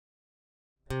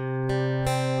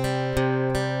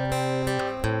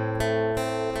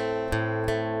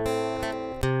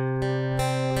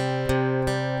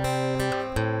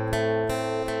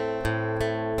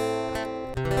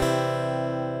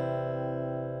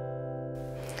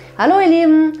Hallo ihr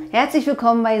Lieben, herzlich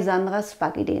willkommen bei Sandras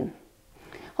Backideen.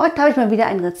 Heute habe ich mal wieder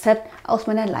ein Rezept aus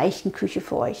meiner leichten Küche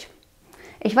für euch.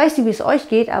 Ich weiß nicht, wie es euch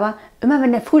geht, aber immer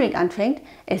wenn der Frühling anfängt,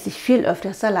 esse ich viel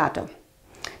öfter Salate.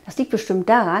 Das liegt bestimmt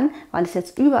daran, weil es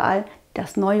jetzt überall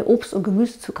das neue Obst und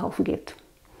Gemüse zu kaufen gibt.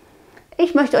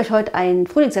 Ich möchte euch heute einen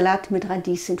Frühlingssalat mit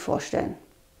Radieschen vorstellen.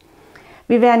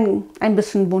 Wir werden ein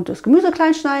bisschen buntes Gemüse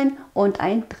klein schneiden und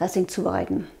ein Dressing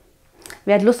zubereiten.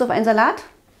 Wer hat Lust auf einen Salat?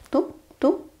 Du?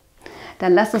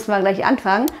 Dann lasst uns mal gleich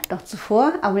anfangen. Doch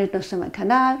zuvor abonniert noch schnell meinen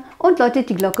Kanal und läutet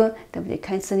die Glocke, damit ihr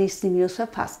keins der nächsten Videos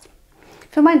verpasst.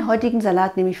 Für meinen heutigen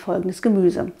Salat nehme ich folgendes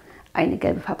Gemüse. Eine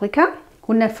gelbe Paprika,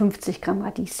 150 Gramm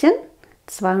Radieschen,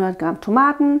 200 Gramm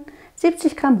Tomaten,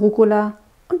 70 Gramm Rucola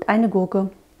und eine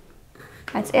Gurke.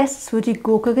 Als erstes wird die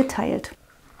Gurke geteilt.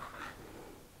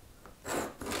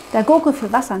 Da Gurke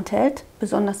viel Wasser enthält,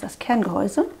 besonders das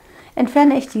Kerngehäuse,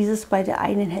 entferne ich dieses bei der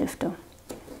einen Hälfte.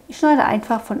 Ich schneide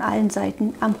einfach von allen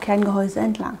Seiten am Kerngehäuse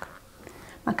entlang.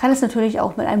 Man kann es natürlich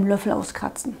auch mit einem Löffel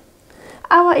auskratzen.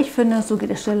 Aber ich finde, so geht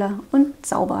es schneller und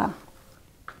sauberer.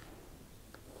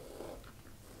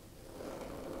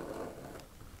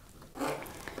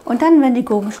 Und dann werden die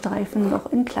Gurkenstreifen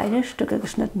noch in kleine Stücke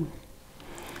geschnitten.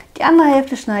 Die andere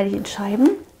Hälfte schneide ich in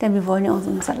Scheiben, denn wir wollen ja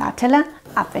unseren Salatteller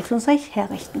abwechslungsreich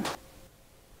herrichten.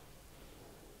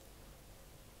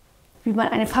 Wie man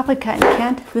eine Paprika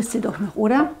entkernt, wisst ihr doch noch,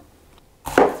 oder?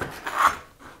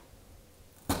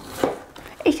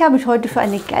 Ich habe mich heute für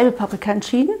eine gelbe Paprika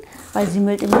entschieden, weil sie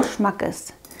mild im Geschmack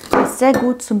ist, was sehr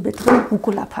gut zum bitteren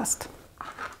Rucola passt.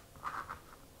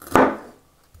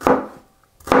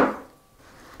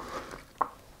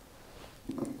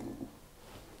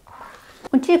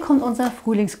 Und hier kommt unser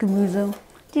Frühlingsgemüse,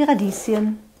 die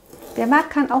Radieschen. Wer mag,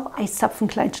 kann auch Eiszapfen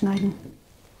klein schneiden.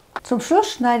 Zum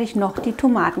Schluss schneide ich noch die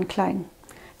Tomaten klein.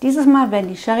 Dieses Mal werden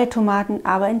die Cherry-Tomaten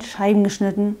aber in Scheiben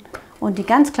geschnitten und die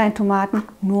ganz kleinen Tomaten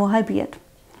nur halbiert.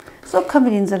 So können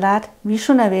wir den Salat, wie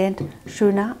schon erwähnt,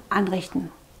 schöner anrichten.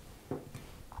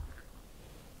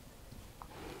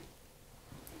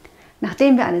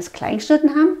 Nachdem wir alles klein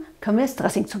geschnitten haben, können wir das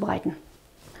Dressing zubereiten.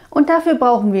 Und dafür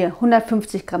brauchen wir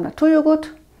 150 Gramm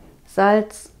Naturjoghurt,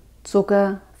 Salz,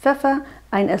 Zucker, Pfeffer,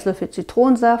 1 Esslöffel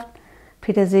Zitronensaft,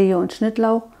 Petersilie und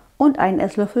Schnittlauch und 1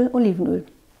 Esslöffel Olivenöl.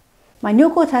 Mein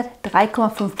Joghurt hat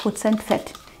 3,5%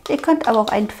 Fett. Ihr könnt aber auch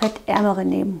einen fettärmeren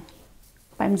nehmen.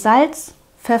 Beim Salz,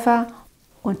 Pfeffer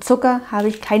und Zucker habe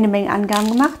ich keine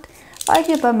Mengenangaben gemacht, weil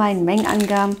ihr bei meinen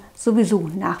Mengenangaben sowieso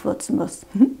nachwürzen müsst.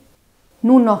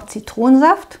 Nun noch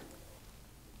Zitronensaft,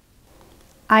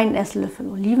 1 Esslöffel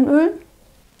Olivenöl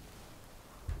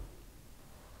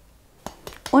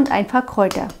und ein paar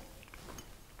Kräuter.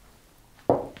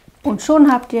 Und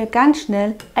schon habt ihr ganz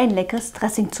schnell ein leckeres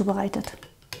Dressing zubereitet.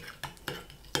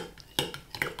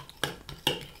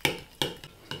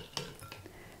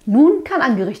 Nun kann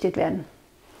angerichtet werden.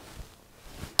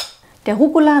 Der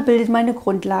Rucola bildet meine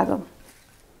Grundlage.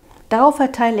 Darauf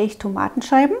verteile ich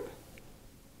Tomatenscheiben,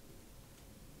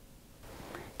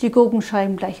 die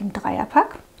Gurkenscheiben gleich im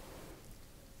Dreierpack,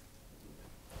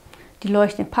 die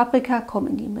leuchtenden Paprika kommen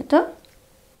in die Mitte,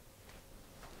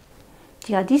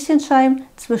 die Radieschenscheiben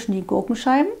zwischen die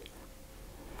Gurkenscheiben,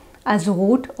 also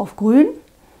rot auf grün,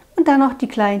 und dann noch die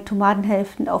kleinen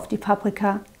Tomatenhälften auf die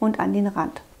Paprika und an den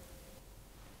Rand.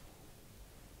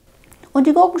 Und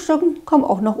die Gurkenstücken kommen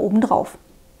auch noch oben drauf.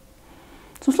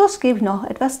 Zum Schluss gebe ich noch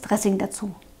etwas Dressing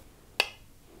dazu.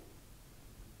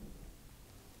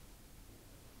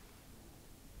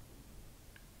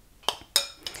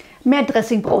 Mehr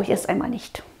Dressing brauche ich erst einmal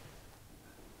nicht.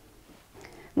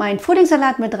 Mein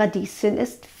Frühlingssalat mit Radieschen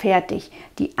ist fertig.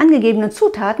 Die angegebenen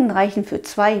Zutaten reichen für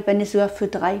 2, wenn nicht sogar für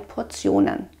 3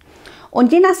 Portionen.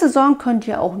 Und je nach Saison könnt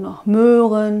ihr auch noch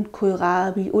Möhren,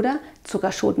 Kohlrabi oder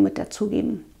Zuckerschoten mit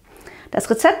dazugeben. Das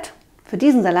Rezept für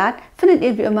diesen Salat findet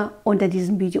ihr wie immer unter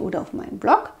diesem Video oder auf meinem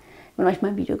Blog. Wenn euch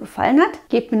mein Video gefallen hat,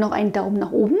 gebt mir noch einen Daumen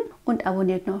nach oben und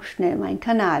abonniert noch schnell meinen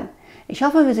Kanal. Ich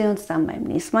hoffe, wir sehen uns dann beim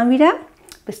nächsten Mal wieder.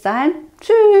 Bis dahin,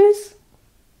 tschüss!